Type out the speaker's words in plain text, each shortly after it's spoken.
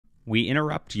We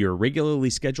interrupt your regularly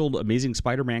scheduled Amazing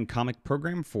Spider-Man comic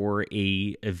program for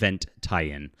a event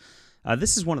tie-in.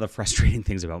 This is one of the frustrating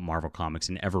things about Marvel Comics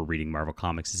and ever reading Marvel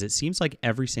Comics is it seems like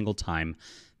every single time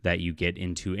that you get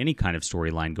into any kind of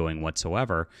storyline going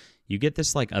whatsoever, you get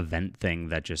this like event thing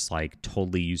that just like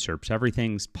totally usurps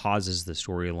everything, pauses the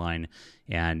storyline,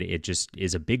 and it just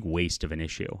is a big waste of an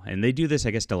issue. And they do this,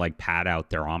 I guess, to like pad out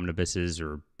their omnibuses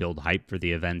or build hype for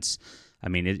the events. I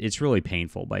mean, it's really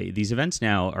painful. But these events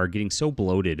now are getting so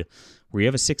bloated where you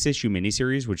have a 6-issue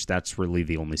miniseries, which that's really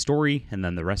the only story. And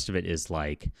then the rest of it is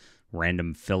like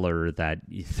random filler that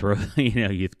you throw,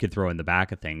 you could throw in the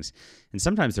back of things. And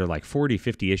sometimes they're like 40,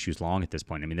 50 issues long at this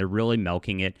point. I mean, they're really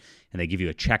milking it, and they give you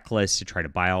a checklist to try to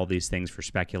buy all these things for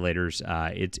speculators.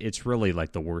 It's really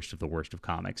like the worst of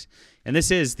comics. And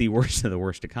this is the worst of the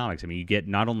worst of comics. I mean, you get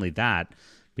not only that,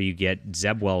 but you get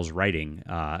Zeb Wells writing,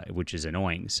 which is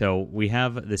annoying. So we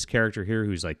have this character here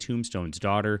who's like Tombstone's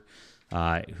daughter,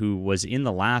 who was in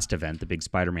the last event, the big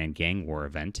Spider-Man gang war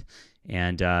event.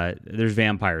 And there's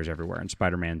vampires everywhere, and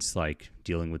Spider-Man's like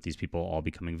dealing with these people all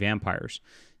becoming vampires.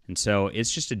 And so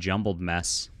it's just a jumbled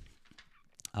mess.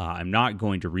 I'm not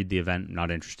going to read the event. I'm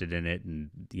not interested in it. And,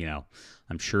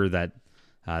 I'm sure that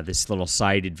this little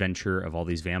side adventure of all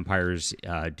these vampires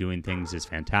doing things is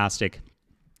fantastic.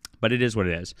 But it is what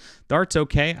it is. The art's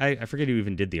okay. I forget who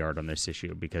even did the art on this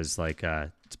issue because, like,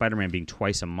 Spider-Man being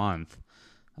twice a month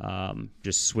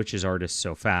just switches artists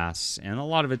so fast. And a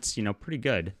lot of it's, pretty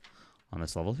good on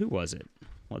this level. Who was it?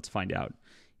 Let's find out.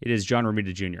 It is John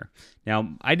Romita Jr.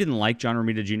 Now, I didn't like John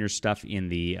Romita Jr.'s stuff in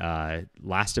the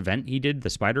last event he did, the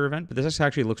Spider event, but this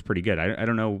actually looks pretty good. I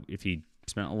don't know if he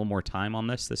spent a little more time on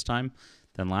this time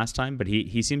than last time, but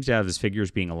he seems to have his figures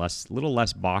being a little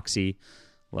less boxy,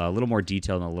 a little more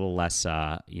detailed, and a little less,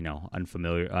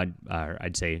 unfamiliar.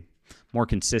 I'd say more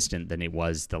consistent than it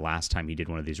was the last time he did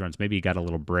one of these runs. Maybe he got a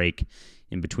little break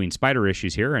in between Spider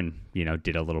issues here and,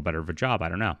 did a little better of a job. I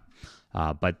don't know.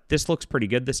 But this looks pretty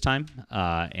good this time.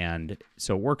 And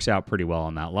so it works out pretty well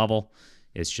on that level.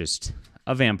 It's just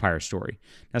a vampire story.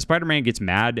 Now, Spider-Man gets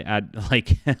mad at,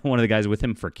 like, one of the guys with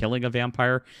him for killing a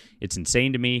vampire. It's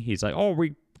insane to me. He's like, oh,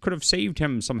 we could have saved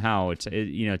him somehow.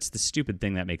 It's the stupid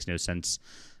thing that makes no sense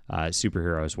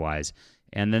superheroes wise.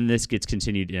 And then this gets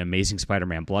continued in Amazing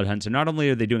Spider-Man Blood Hunt. So not only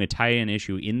are they doing a tie-in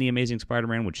issue in the Amazing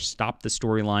Spider-Man, which stopped the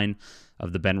storyline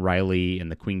of the Ben Reilly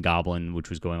and the Queen Goblin, which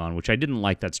was going on, which I didn't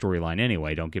like that storyline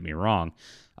anyway, don't get me wrong.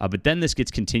 But then this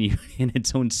gets continued in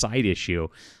its own side issue.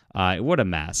 What a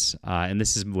mess. And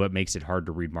this is what makes it hard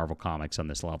to read Marvel Comics on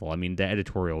this level. I mean, the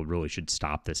editorial really should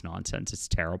stop this nonsense. It's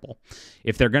terrible.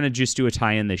 If they're going to just do a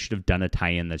tie-in, they should have done a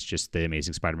tie-in that's just the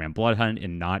Amazing Spider-Man Blood Hunt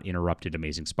and not interrupted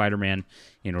Amazing Spider-Man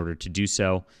in order to do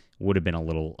so. Would have been a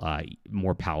little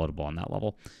more palatable on that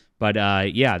level. But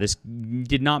this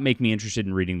did not make me interested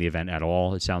in reading the event at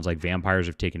all. It sounds like vampires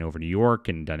have taken over New York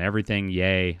and done everything.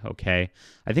 Yay, okay.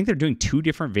 I think they're doing 2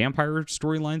 different vampire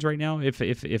storylines right now.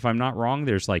 If I'm not wrong,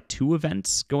 there's like 2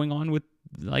 events going on with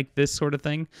like this sort of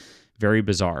thing. Very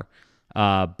bizarre.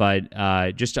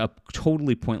 But just a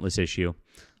totally pointless issue.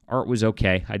 Art was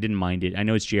okay. I didn't mind it. I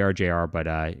know it's JR, but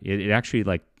it actually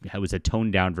like it was a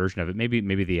toned down version of it. Maybe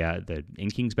the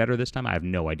inking's better this time. I have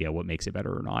no idea what makes it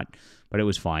better or not, but it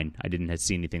was fine. I didn't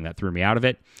see anything that threw me out of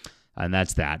it, and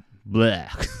that's that.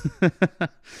 Blech.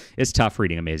 It's tough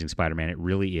reading Amazing Spider-Man. It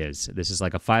really is. This is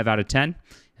like a 5 out of 10,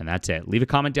 and that's it. Leave a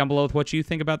comment down below with what you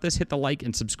think about this. Hit the like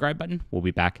and subscribe button. We'll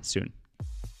be back soon.